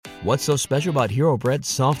What's so special about Hero Bread's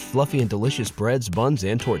soft, fluffy, and delicious breads, buns,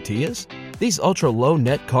 and tortillas? These ultra-low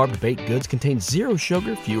net-carb baked goods contain zero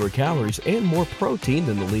sugar, fewer calories, and more protein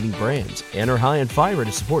than the leading brands, and are high in fiber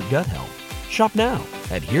to support gut health. Shop now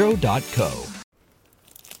at Hero.co.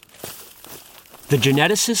 The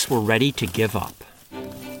geneticists were ready to give up.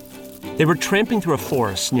 They were tramping through a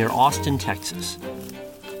forest near Austin, Texas.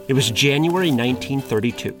 It was January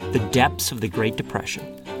 1932, the depths of the Great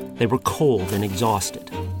Depression. They were cold and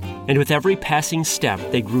exhausted. And with every passing step,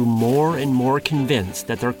 they grew more and more convinced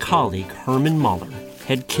that their colleague, Herman Muller,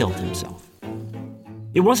 had killed himself.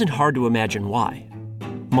 It wasn't hard to imagine why.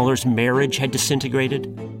 Muller's marriage had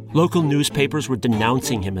disintegrated. Local newspapers were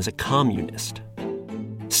denouncing him as a communist.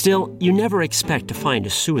 Still, you never expect to find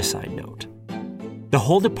a suicide note. The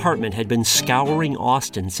whole department had been scouring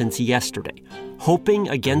Austin since yesterday, hoping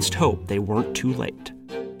against hope they weren't too late.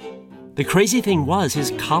 The crazy thing was,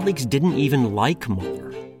 his colleagues didn't even like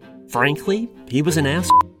Muller. Frankly, he was an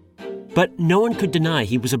asshole. But no one could deny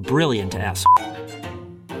he was a brilliant asshole.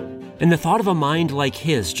 And the thought of a mind like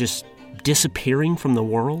his just disappearing from the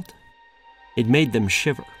world, it made them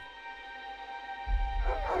shiver.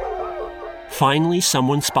 Finally,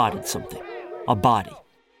 someone spotted something. A body.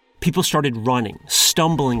 People started running,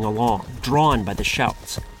 stumbling along, drawn by the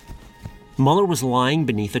shouts. Muller was lying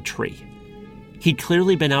beneath a tree. He'd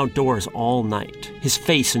clearly been outdoors all night. His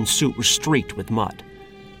face and suit were streaked with mud.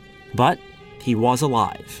 But he was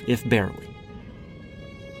alive, if barely.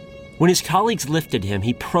 When his colleagues lifted him,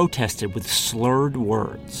 he protested with slurred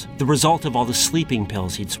words, the result of all the sleeping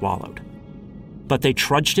pills he'd swallowed. But they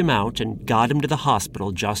trudged him out and got him to the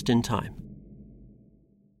hospital just in time.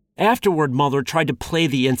 Afterward, Muller tried to play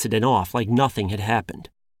the incident off like nothing had happened.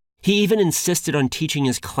 He even insisted on teaching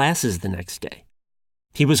his classes the next day.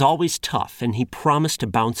 He was always tough, and he promised to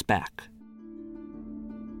bounce back.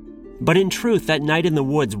 But in truth, that night in the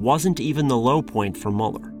woods wasn't even the low point for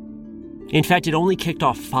Muller. In fact, it only kicked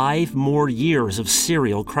off 5 more years of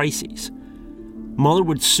serial crises. Muller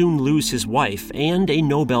would soon lose his wife and a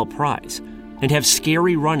Nobel Prize, and have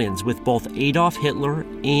scary run-ins with both Adolf Hitler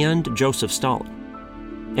and Joseph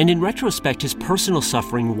Stalin. And in retrospect, his personal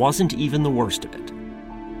suffering wasn't even the worst of it.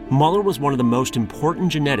 Muller was one of the most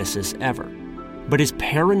important geneticists ever, but his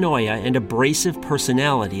paranoia and abrasive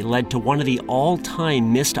personality led to one of the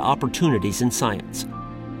all-time missed opportunities in science.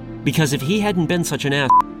 Because if he hadn't been such an ass,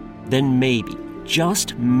 then maybe,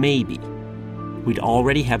 just maybe, we'd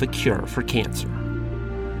already have a cure for cancer.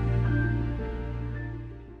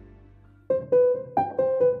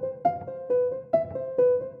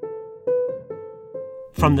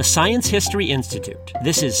 From the Science History Institute,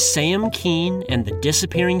 this is Sam Keene and the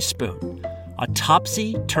Disappearing Spoon, a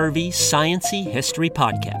topsy-turvy, science-y history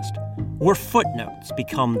podcast, where footnotes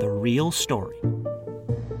become the real story.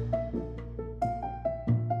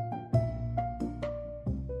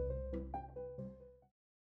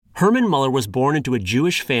 Herman Muller was born into a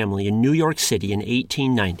Jewish family in New York City in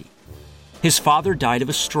 1890. His father died of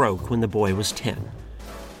a stroke when the boy was 10.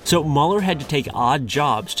 So Muller had to take odd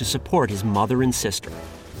jobs to support his mother and sister.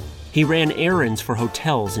 He ran errands for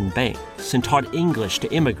hotels and banks and taught English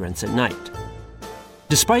to immigrants at night.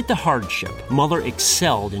 Despite the hardship, Muller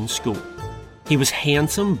excelled in school. He was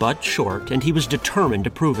handsome but short, and he was determined to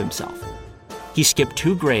prove himself. He skipped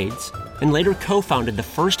 2 grades and later co-founded the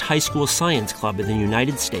first high school science club in the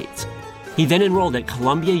United States. He then enrolled at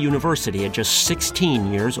Columbia University at just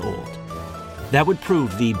 16 years old. That would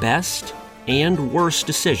prove the best and worst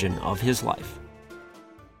decision of his life.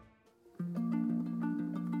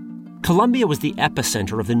 Columbia was the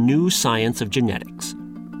epicenter of the new science of genetics.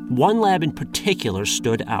 One lab in particular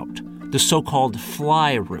stood out, the so-called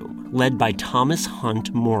Fly Room, led by Thomas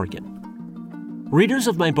Hunt Morgan. Readers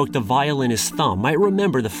of my book, The Violinist's Thumb, might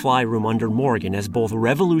remember the Fly Room under Morgan as both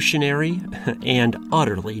revolutionary and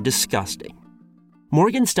utterly disgusting.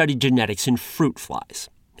 Morgan studied genetics in fruit flies,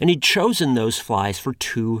 and he'd chosen those flies for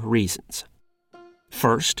 2 reasons.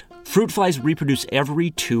 First, fruit flies reproduce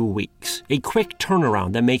every 2 weeks, a quick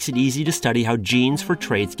turnaround that makes it easy to study how genes for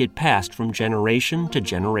traits get passed from generation to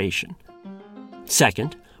generation.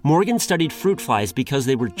 Second, Morgan studied fruit flies because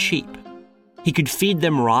they were cheap. He could feed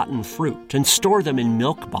them rotten fruit and store them in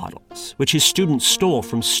milk bottles, which his students stole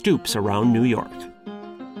from stoops around New York.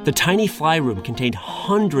 The tiny fly room contained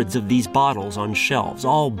hundreds of these bottles on shelves,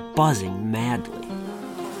 all buzzing madly.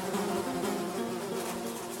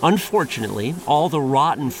 Unfortunately, all the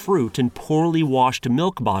rotten fruit and poorly washed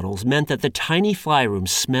milk bottles meant that the tiny fly room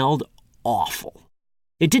smelled awful.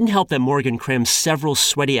 It didn't help that Morgan crammed several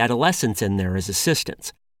sweaty adolescents in there as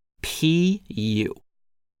assistants. P.U.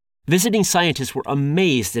 Visiting scientists were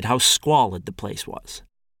amazed at how squalid the place was.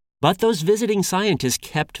 But those visiting scientists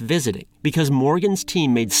kept visiting because Morgan's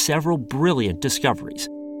team made several brilliant discoveries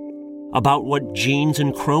about what genes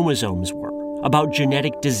and chromosomes were, about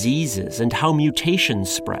genetic diseases and how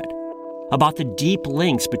mutations spread, about the deep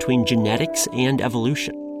links between genetics and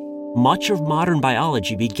evolution. Much of modern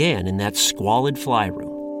biology began in that squalid fly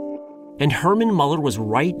room. And Hermann Muller was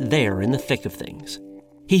right there in the thick of things.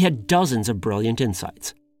 He had dozens of brilliant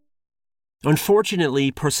insights.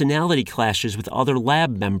 Unfortunately, personality clashes with other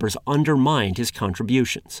lab members undermined his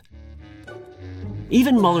contributions.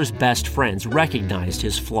 Even Muller's best friends recognized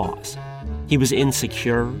his flaws. He was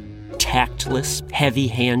insecure, tactless,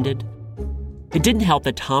 heavy-handed. It didn't help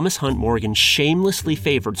that Thomas Hunt Morgan shamelessly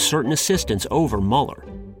favored certain assistants over Muller,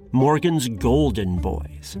 Morgan's golden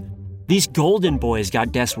boys. These golden boys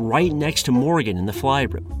got desks right next to Morgan in the fly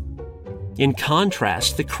room. In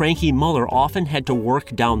contrast, the cranky Muller often had to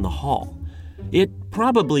work down the hall. It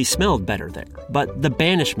probably smelled better there, but the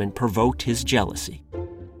banishment provoked his jealousy.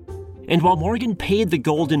 And while Morgan paid the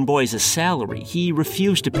golden boys a salary, he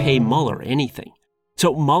refused to pay Muller anything.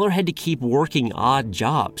 So Muller had to keep working odd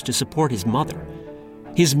jobs to support his mother.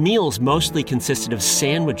 His meals mostly consisted of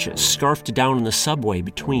sandwiches scarfed down on the subway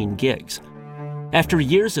between gigs. After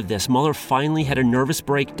years of this, Muller finally had a nervous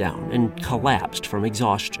breakdown and collapsed from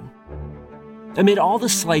exhaustion. Amid all the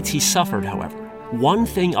slights he suffered, however, one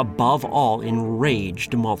thing above all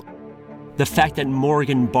enraged Muller: the fact that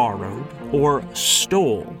Morgan borrowed or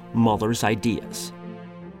stole Muller's ideas.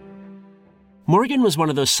 Morgan was one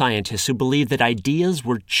of those scientists who believed that ideas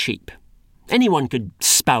were cheap. Anyone could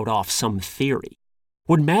spout off some theory.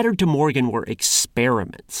 What mattered to Morgan were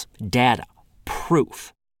experiments, data,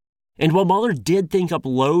 proof. And while Muller did think up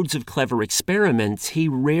loads of clever experiments, he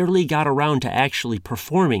rarely got around to actually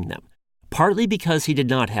performing them, partly because he did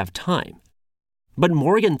not have time. But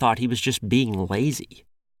Morgan thought he was just being lazy.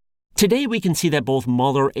 Today we can see that both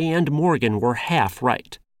Muller and Morgan were half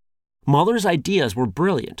right. Muller's ideas were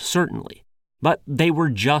brilliant, certainly, but they were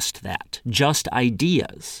just that, just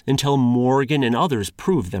ideas, until Morgan and others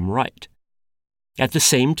proved them right. At the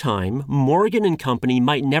same time, Morgan and company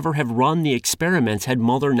might never have run the experiments had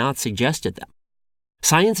Muller not suggested them.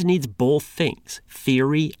 Science needs both things,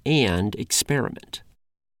 theory and experiment.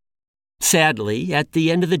 Sadly, at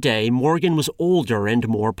the end of the day, Morgan was older and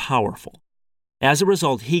more powerful. As a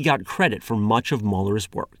result, he got credit for much of Muller's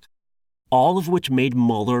work, all of which made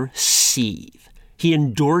Muller seethe. He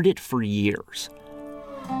endured it for years.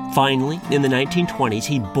 Finally, in the 1920s,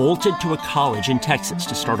 he bolted to a college in Texas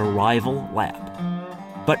to start a rival lab.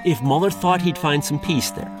 But if Muller thought he'd find some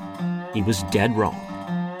peace there, he was dead wrong.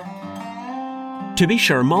 To be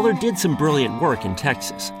sure, Muller did some brilliant work in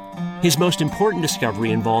Texas. His most important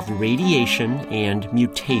discovery involved radiation and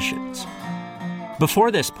mutations.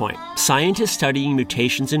 Before this point, scientists studying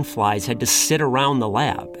mutations in flies had to sit around the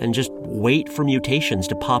lab and just wait for mutations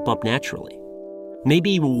to pop up naturally.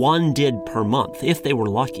 Maybe one did per month, if they were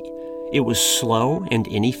lucky. It was slow and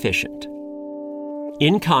inefficient.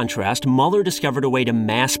 In contrast, Muller discovered a way to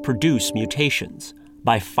mass-produce mutations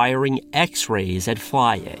by firing X-rays at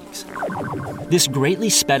fly eggs. This greatly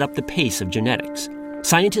sped up the pace of genetics.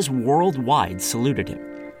 Scientists worldwide saluted him.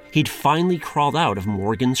 He'd finally crawled out of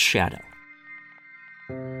Morgan's shadow.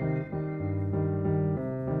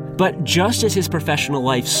 But just as his professional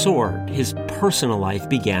life soared, his personal life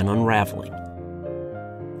began unraveling.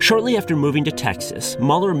 Shortly after moving to Texas,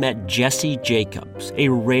 Muller met Jessie Jacobs, a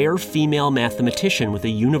rare female mathematician with a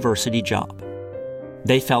university job.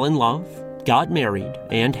 They fell in love, got married,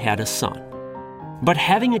 and had a son. But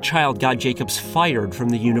having a child got Jacobs fired from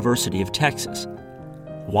the University of Texas.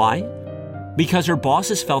 Why? Because her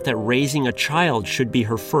bosses felt that raising a child should be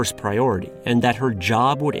her first priority and that her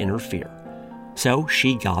job would interfere. So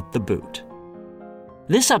she got the boot.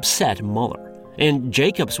 This upset Muller, and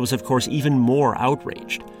Jacobs was of course even more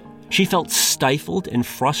outraged. She felt stifled and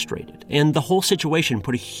frustrated, and the whole situation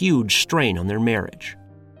put a huge strain on their marriage.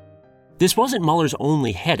 This wasn't Muller's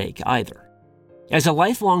only headache either. As a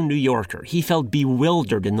lifelong New Yorker, he felt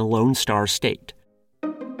bewildered in the Lone Star State.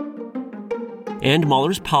 And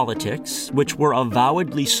Muller's politics, which were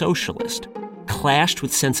avowedly socialist, clashed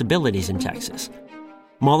with sensibilities in Texas.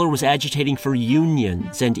 Muller was agitating for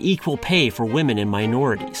unions and equal pay for women and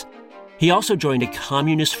minorities. He also joined a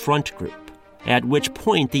communist front group, at which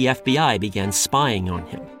point the FBI began spying on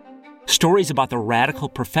him. Stories about the radical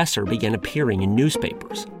professor began appearing in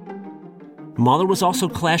newspapers. Muller was also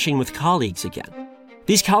clashing with colleagues again.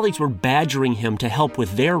 These colleagues were badgering him to help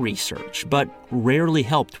with their research, but rarely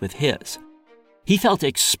helped with his. He felt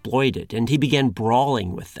exploited, and he began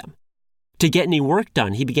brawling with them. To get any work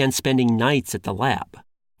done, he began spending nights at the lab.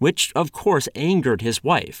 which of course angered his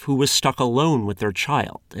wife, who was stuck alone with their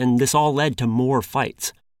child, and this all led to more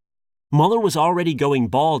fights. Mueller was already going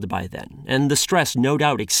bald by then, and the stress no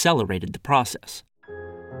doubt accelerated the process.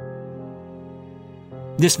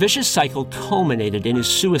 This vicious cycle culminated in his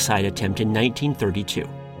suicide attempt in 1932.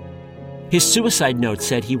 His suicide note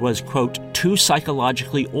said he was, quote, too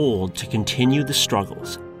psychologically old to continue the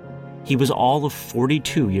struggles. He was all of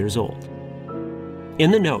 42 years old. In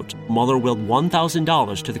the note, Mueller willed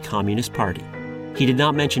 $1,000 to the Communist Party. He did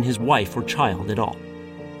not mention his wife or child at all.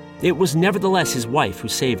 It was nevertheless his wife who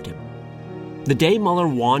saved him. The day Mueller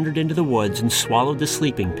wandered into the woods and swallowed the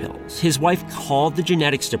sleeping pills, his wife called the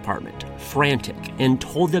genetics department, frantic, and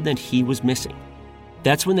told them that he was missing.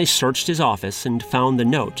 That's when they searched his office and found the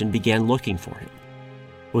note and began looking for him.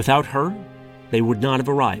 Without her, they would not have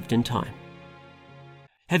arrived in time.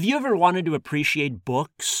 Have you ever wanted to appreciate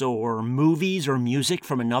books or movies or music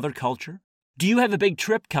from another culture? Do you have a big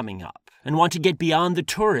trip coming up and want to get beyond the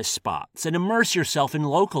tourist spots and immerse yourself in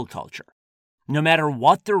local culture? No matter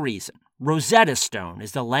what the reason, Rosetta Stone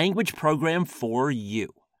is the language program for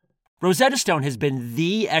you. Rosetta Stone has been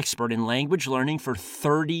the expert in language learning for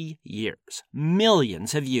 30 years.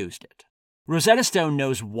 Millions have used it. Rosetta Stone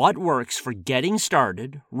knows what works for getting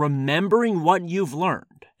started, remembering what you've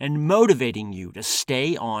learned, and motivating you to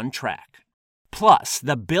stay on track. Plus,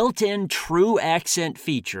 the built-in True Accent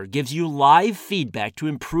feature gives you live feedback to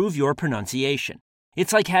improve your pronunciation.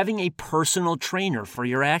 It's like having a personal trainer for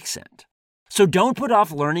your accent. So don't put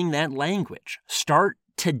off learning that language. Start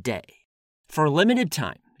today. For a limited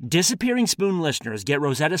time, Disappearing Spoon listeners get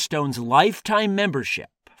Rosetta Stone's lifetime membership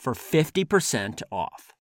for 50%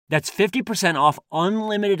 off. That's 50% off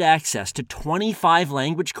unlimited access to 25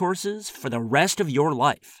 language courses for the rest of your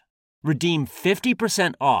life. Redeem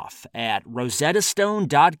 50% off at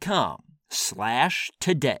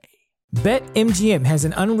rosettastone.com/today. BetMGM has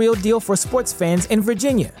an unreal deal for sports fans in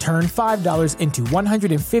Virginia. Turn $5 into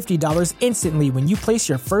 $150 instantly when you place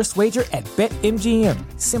your first wager at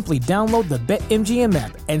BetMGM. Simply download the BetMGM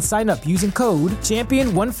app and sign up using code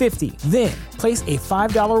Champion150. Then, place a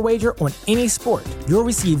 $5 wager on any sport. You'll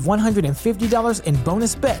receive $150 in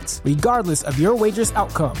bonus bets, regardless of your wager's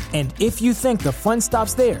outcome. And if you think the fun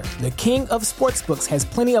stops there, the king of sportsbooks has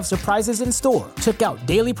plenty of surprises in store. Check out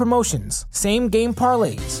daily promotions, same-game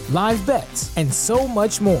parlays, live bets, and so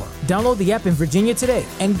much more. Download the app in Virginia today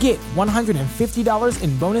and get $150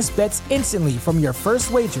 in bonus bets instantly from your first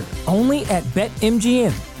wager. Only at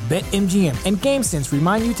BetMGM. BetMGM and GameSense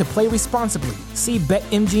remind you to play responsibly. See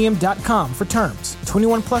BetMGM.com for terms.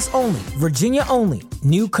 21 plus only. Virginia only.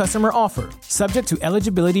 New customer offer. Subject to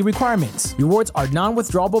eligibility requirements. Rewards are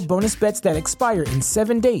non-withdrawable bonus bets that expire in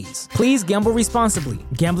 7 days. Please gamble responsibly.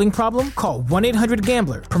 Gambling problem? Call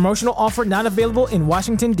 1-800-GAMBLER. Promotional offer not available in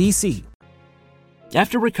Washington, D.C.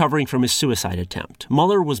 After recovering from his suicide attempt,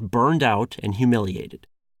 Mueller was burned out and humiliated.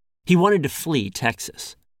 He wanted to flee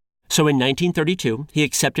Texas. So in 1932, he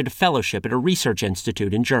accepted a fellowship at a research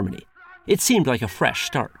institute in Germany. It seemed like a fresh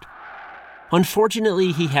start.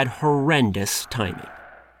 Unfortunately, he had horrendous timing.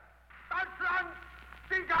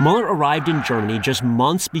 Mueller arrived in Germany just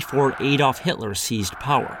months before Adolf Hitler seized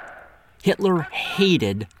power. Hitler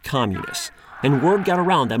hated communists, and word got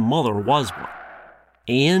around that Mueller was one,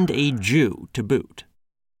 and a Jew to boot.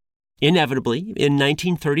 Inevitably, in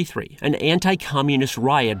 1933, an anti-communist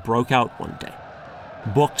riot broke out one day.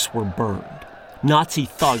 Books were burned. Nazi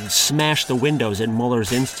thugs smashed the windows at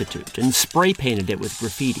Mueller's institute and spray-painted it with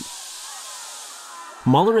graffiti.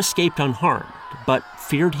 Mueller escaped unharmed, but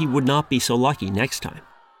feared he would not be so lucky next time.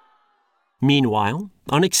 Meanwhile,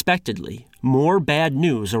 unexpectedly, more bad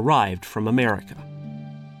news arrived from America.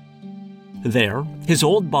 There, his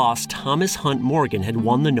old boss Thomas Hunt Morgan had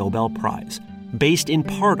won the Nobel Prize, based in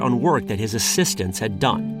part on work that his assistants had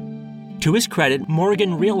done. To his credit,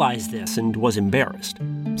 Morgan realized this and was embarrassed,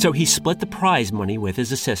 so he split the prize money with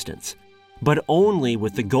his assistants, but only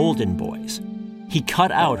with the Golden Boys. He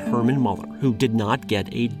cut out Herman Mueller, who did not get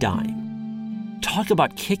a dime. Talk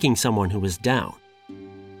about kicking someone who was down.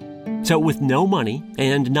 So with no money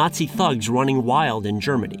and Nazi thugs running wild in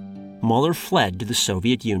Germany, Mueller fled to the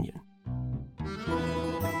Soviet Union.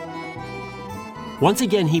 Once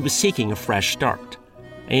again, he was seeking a fresh start.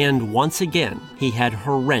 And once again, he had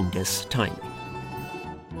horrendous timing.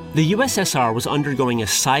 The USSR was undergoing a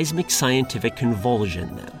seismic scientific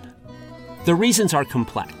convulsion then. The reasons are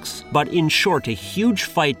complex, but in short, a huge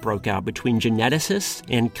fight broke out between geneticists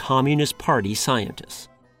and Communist Party scientists.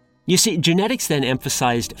 You see, genetics then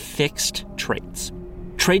emphasized fixed traits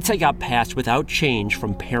that got passed without change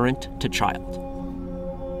from parent to child.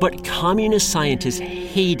 But communist scientists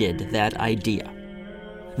hated that idea.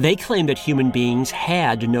 They claimed that human beings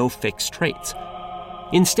had no fixed traits.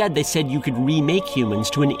 Instead, they said you could remake humans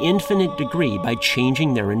to an infinite degree by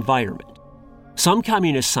changing their environment. Some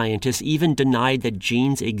communist scientists even denied that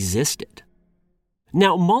genes existed.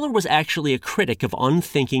 Now, Muller was actually a critic of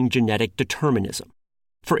unthinking genetic determinism.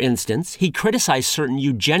 For instance, he criticized certain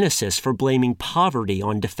eugenicists for blaming poverty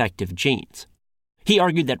on defective genes. He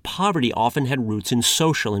argued that poverty often had roots in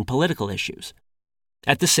social and political issues.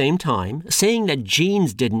 At the same time, saying that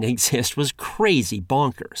genes didn't exist was crazy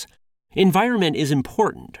bonkers. Environment is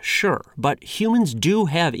important, sure, but humans do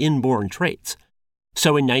have inborn traits.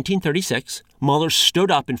 So in 1936, Muller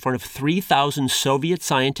stood up in front of 3,000 Soviet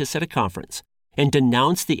scientists at a conference and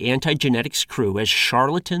denounced the anti-genetics crew as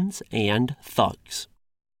charlatans and thugs.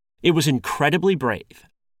 It was incredibly brave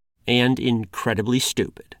and incredibly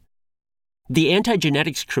stupid. The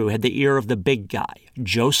anti-genetics crew had the ear of the big guy,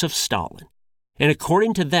 Joseph Stalin, and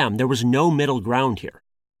according to them, there was no middle ground here.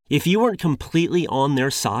 If you weren't completely on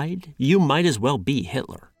their side, you might as well be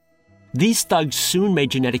Hitler. These thugs soon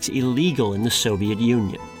made genetics illegal in the Soviet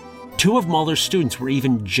Union. 2 of Muller's students were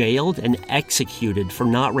even jailed and executed for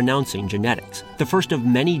not renouncing genetics, the first of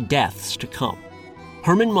many deaths to come.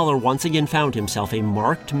 Hermann Muller once again found himself a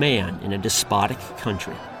marked man in a despotic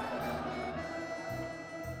country.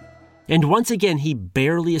 And once again, he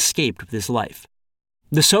barely escaped with his life.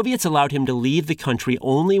 The Soviets allowed him to leave the country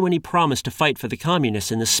only when he promised to fight for the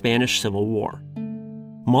communists in the Spanish Civil War.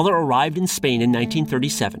 Muller arrived in Spain in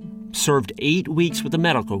 1937, served 8 weeks with a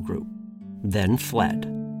medical group, then fled.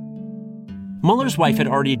 Muller's wife had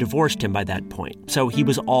already divorced him by that point, so he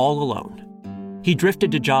was all alone. He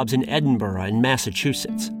drifted to jobs in Edinburgh and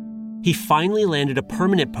Massachusetts. He finally landed a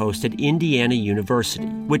permanent post at Indiana University,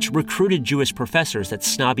 which recruited Jewish professors that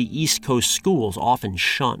snobby East Coast schools often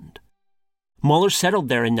shunned. Muller settled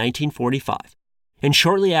there in 1945, and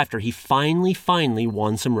shortly after he finally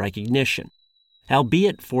won some recognition,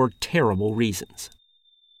 albeit for terrible reasons.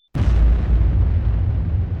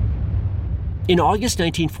 In August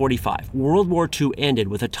 1945, World War II ended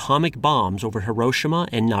with atomic bombs over Hiroshima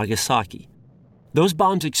and Nagasaki. Those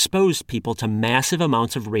bombs exposed people to massive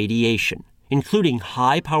amounts of radiation, including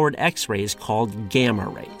high-powered X-rays called gamma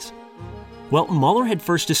rays. Well, Muller had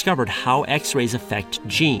first discovered how X-rays affect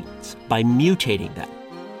genes by mutating them.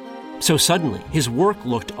 So suddenly, his work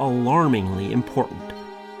looked alarmingly important.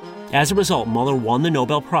 As a result, Muller won the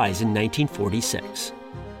Nobel Prize in 1946.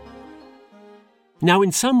 Now,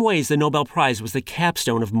 in some ways, the Nobel Prize was the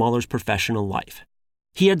capstone of Muller's professional life.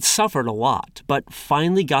 He had suffered a lot, but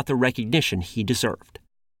finally got the recognition he deserved.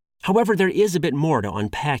 However, there is a bit more to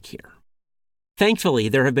unpack here. Thankfully,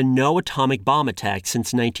 there have been no atomic bomb attacks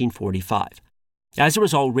since 1945. As a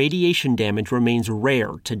result, radiation damage remains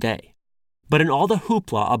rare today. But in all the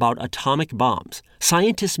hoopla about atomic bombs,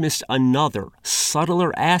 scientists missed another,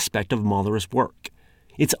 subtler aspect of Muller's work: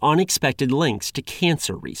 its unexpected links to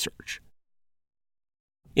cancer research.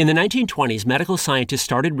 In the 1920s, medical scientists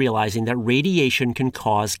started realizing that radiation can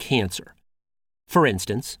cause cancer. For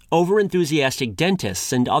instance, overenthusiastic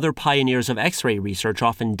dentists and other pioneers of X-ray research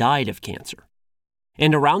often died of cancer.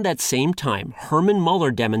 And around that same time, Hermann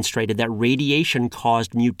Muller demonstrated that radiation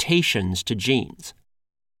caused mutations to genes.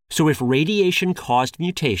 So if radiation caused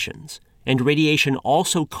mutations, and radiation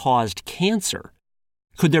also caused cancer,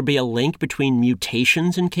 could there be a link between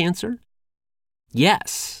mutations and cancer?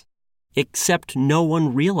 Yes, except no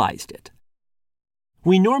one realized it.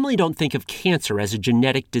 We normally don't think of cancer as a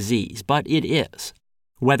genetic disease, but it is.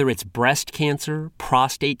 Whether it's breast cancer,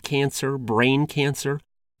 prostate cancer, brain cancer,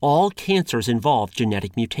 all cancers involve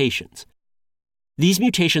genetic mutations. These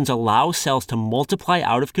mutations allow cells to multiply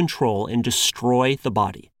out of control and destroy the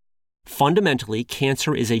body. Fundamentally,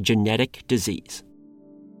 cancer is a genetic disease.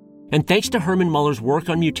 And thanks to Hermann Muller's work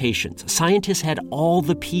on mutations, scientists had all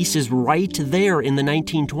the pieces right there in the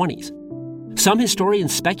 1920s. Some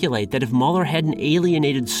historians speculate that if Muller hadn't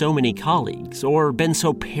alienated so many colleagues, or been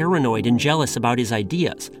so paranoid and jealous about his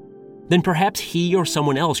ideas, then perhaps he or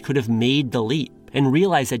someone else could have made the leap and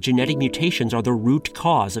realized that genetic mutations are the root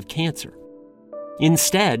cause of cancer.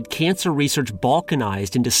 Instead, cancer research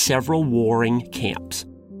balkanized into several warring camps.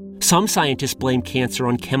 Some scientists blamed cancer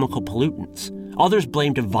on chemical pollutants. Others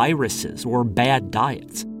blamed viruses or bad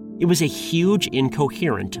diets. It was a huge,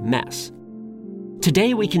 incoherent mess.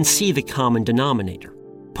 Today, we can see the common denominator.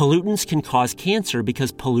 Pollutants can cause cancer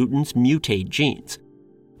because pollutants mutate genes.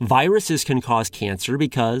 Viruses can cause cancer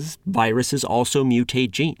because viruses also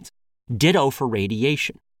mutate genes. Ditto for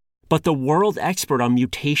radiation. But the world expert on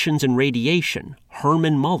mutations and radiation,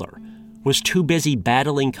 Hermann Muller, was too busy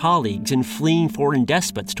battling colleagues and fleeing foreign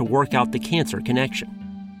despots to work out the cancer connection.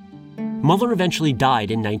 Muller eventually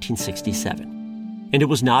died in 1967. And it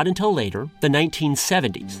was not until later, the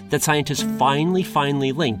 1970s, that scientists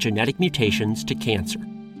finally linked genetic mutations to cancer.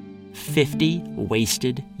 50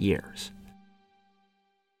 wasted years.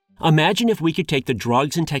 Imagine if we could take the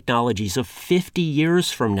drugs and technologies of 50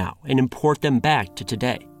 years from now and import them back to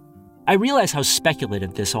today. I realize how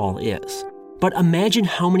speculative this all is, but imagine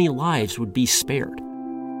how many lives would be spared.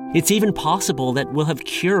 It's even possible that we'll have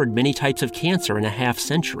cured many types of cancer in a half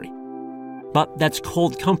century. But that's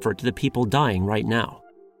cold comfort to the people dying right now.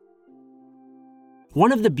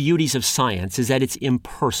 One of the beauties of science is that it's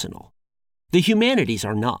impersonal. The humanities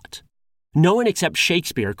are not. No one except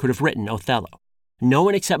Shakespeare could have written Othello. No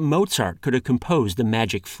one except Mozart could have composed the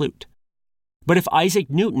Magic Flute. But if Isaac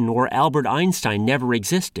Newton or Albert Einstein never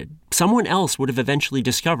existed, someone else would have eventually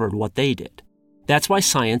discovered what they did. That's why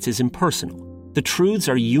science is impersonal. The truths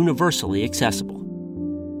are universally accessible.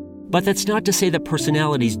 But that's not to say that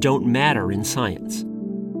personalities don't matter in science.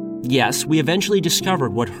 Yes, we eventually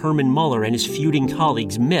discovered what Herman Muller and his feuding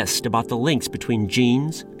colleagues missed about the links between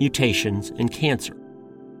genes, mutations, and cancer.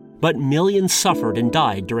 But millions suffered and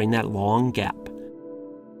died during that long gap.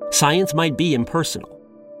 Science might be impersonal,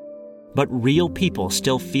 but real people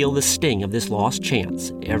still feel the sting of this lost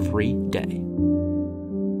chance every day.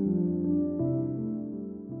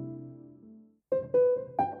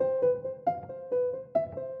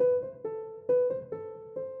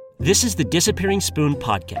 This is the Disappearing Spoon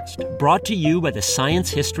podcast, brought to you by the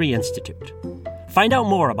Science History Institute. Find out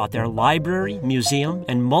more about their library, museum,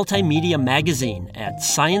 and multimedia magazine at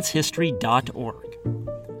sciencehistory.org.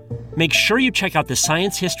 Make sure you check out the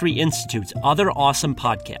Science History Institute's other awesome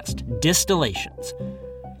podcast, Distillations.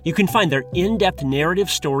 You can find their in-depth narrative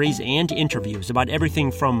stories and interviews about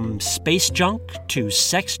everything from space junk to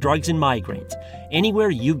sex, drugs, and migraines,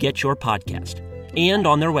 anywhere you get your podcast, and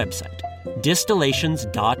on their website,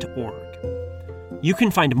 distillations.org. You can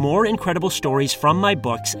find more incredible stories from my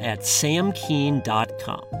books at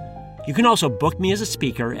samkeen.com. You can also book me as a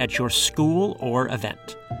speaker at your school or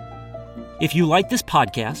event. If you like this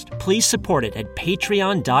podcast, please support it at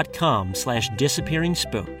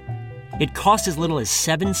patreon.com/disappearingspoon. It costs as little as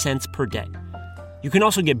 7 cents per day. You can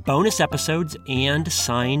also get bonus episodes and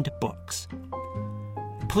signed books.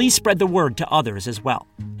 Please spread the word to others as well,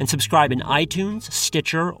 and subscribe in iTunes,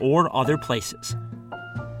 Stitcher, or other places.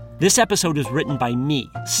 This episode was written by me,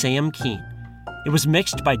 Sam Keen. It was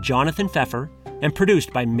mixed by Jonathan Pfeffer and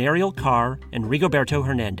produced by Mariel Carr and Rigoberto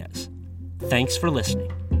Hernandez. Thanks for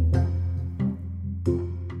listening.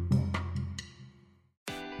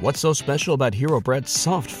 What's so special about Hero Bread's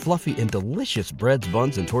soft, fluffy, and delicious breads,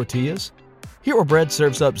 buns, and tortillas? Hero Bread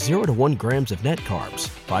serves up 0 to 1 grams of net carbs,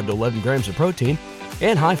 5 to 11 grams of protein,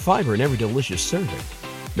 and high fiber in every delicious serving.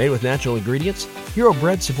 Made with natural ingredients, Hero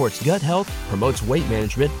Bread supports gut health, promotes weight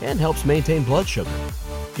management, and helps maintain blood sugar.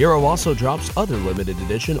 Hero also drops other limited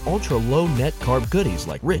edition ultra-low net carb goodies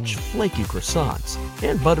like rich, flaky croissants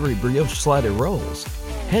and buttery brioche slider rolls.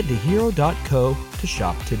 Head to hero.co to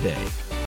shop today.